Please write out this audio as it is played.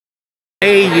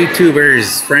Hey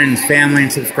YouTubers, friends, family,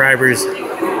 and subscribers.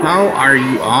 How are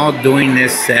you all doing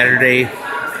this Saturday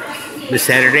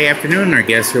afternoon, I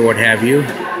guess, or what have you?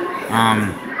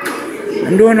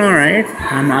 I'm doing all right.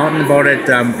 I'm out and about at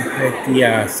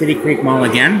the City Creek Mall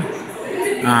again.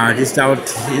 Just out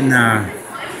in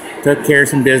took care of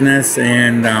some business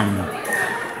and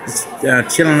just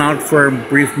chilling out for a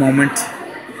brief moment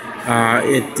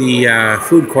at the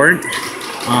food court.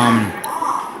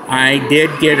 I did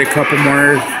get a couple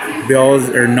more bills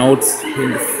or notes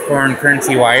in foreign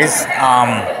currency wise. And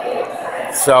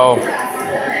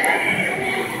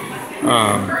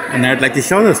I'd like to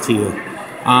show this to you.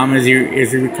 As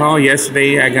you recall,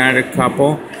 yesterday I got a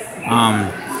couple.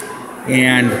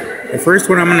 And the first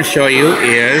one I'm going to show you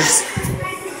is,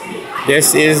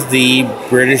 this is the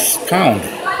British pound,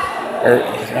 or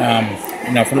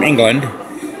from England,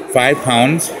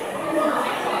 £5,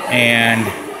 and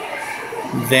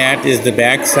that is the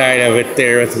back side of it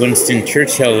there with Winston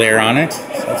Churchill there on it. So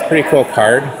it's a pretty cool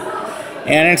card.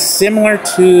 And it's similar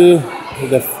to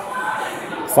the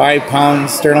 £5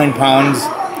 sterling pounds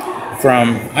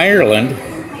from Ireland,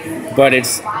 but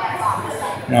it's,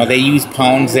 they use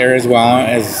pounds there as well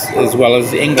as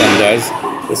England does.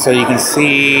 So you can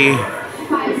see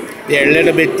they're a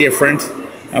little bit different,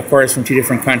 of course, from two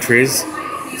different countries.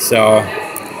 So,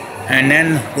 and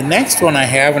then the next one I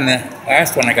have, and the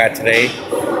last one I got today,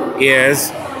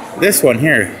 is this one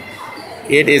here.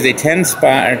 It is a 10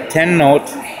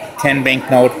 bank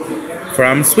note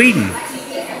from Sweden.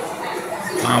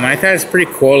 I thought it's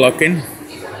pretty cool looking.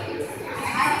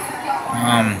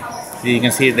 You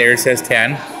can see it there, it says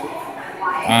 10.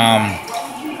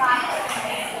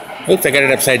 Oops, I got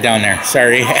it upside down there,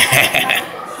 sorry.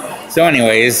 So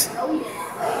anyways,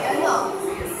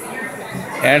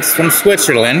 that's from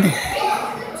Switzerland,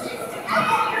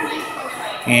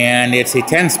 and it's a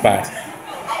 10 spot.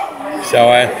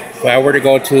 So if I were to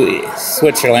go to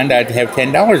Switzerland, I'd have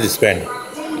 $10 to spend.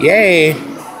 Yay!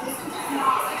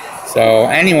 So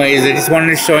anyways, I just wanted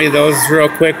to show you those real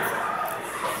quick,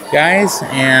 guys,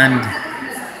 and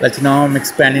let you know I'm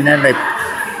expanding it. I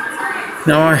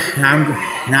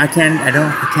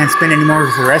can't spend any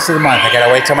more for the rest of the month. I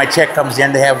gotta wait till my check comes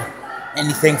in to have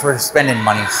anything for spending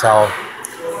money. So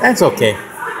that's okay.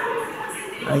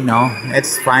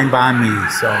 It's fine by me,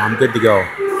 so I'm good to go.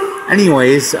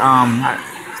 Anyways,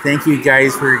 thank you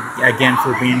guys for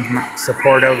being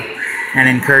supportive and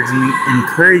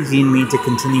encouraging me to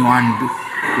continue on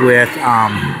with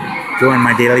doing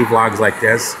my daily vlogs like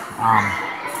this.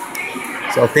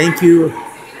 So thank you,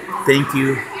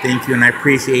 and I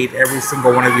appreciate every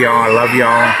single one of y'all. I love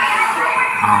y'all.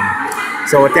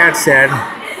 So with that said,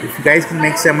 if you guys can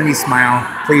make somebody smile,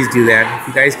 please do that. If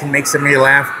you guys can make somebody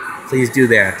laugh, please do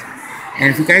that. And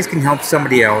if you guys can help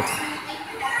somebody out,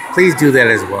 please do that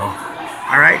as well.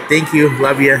 All right, thank you.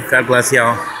 Love you. God bless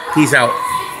y'all. Peace out.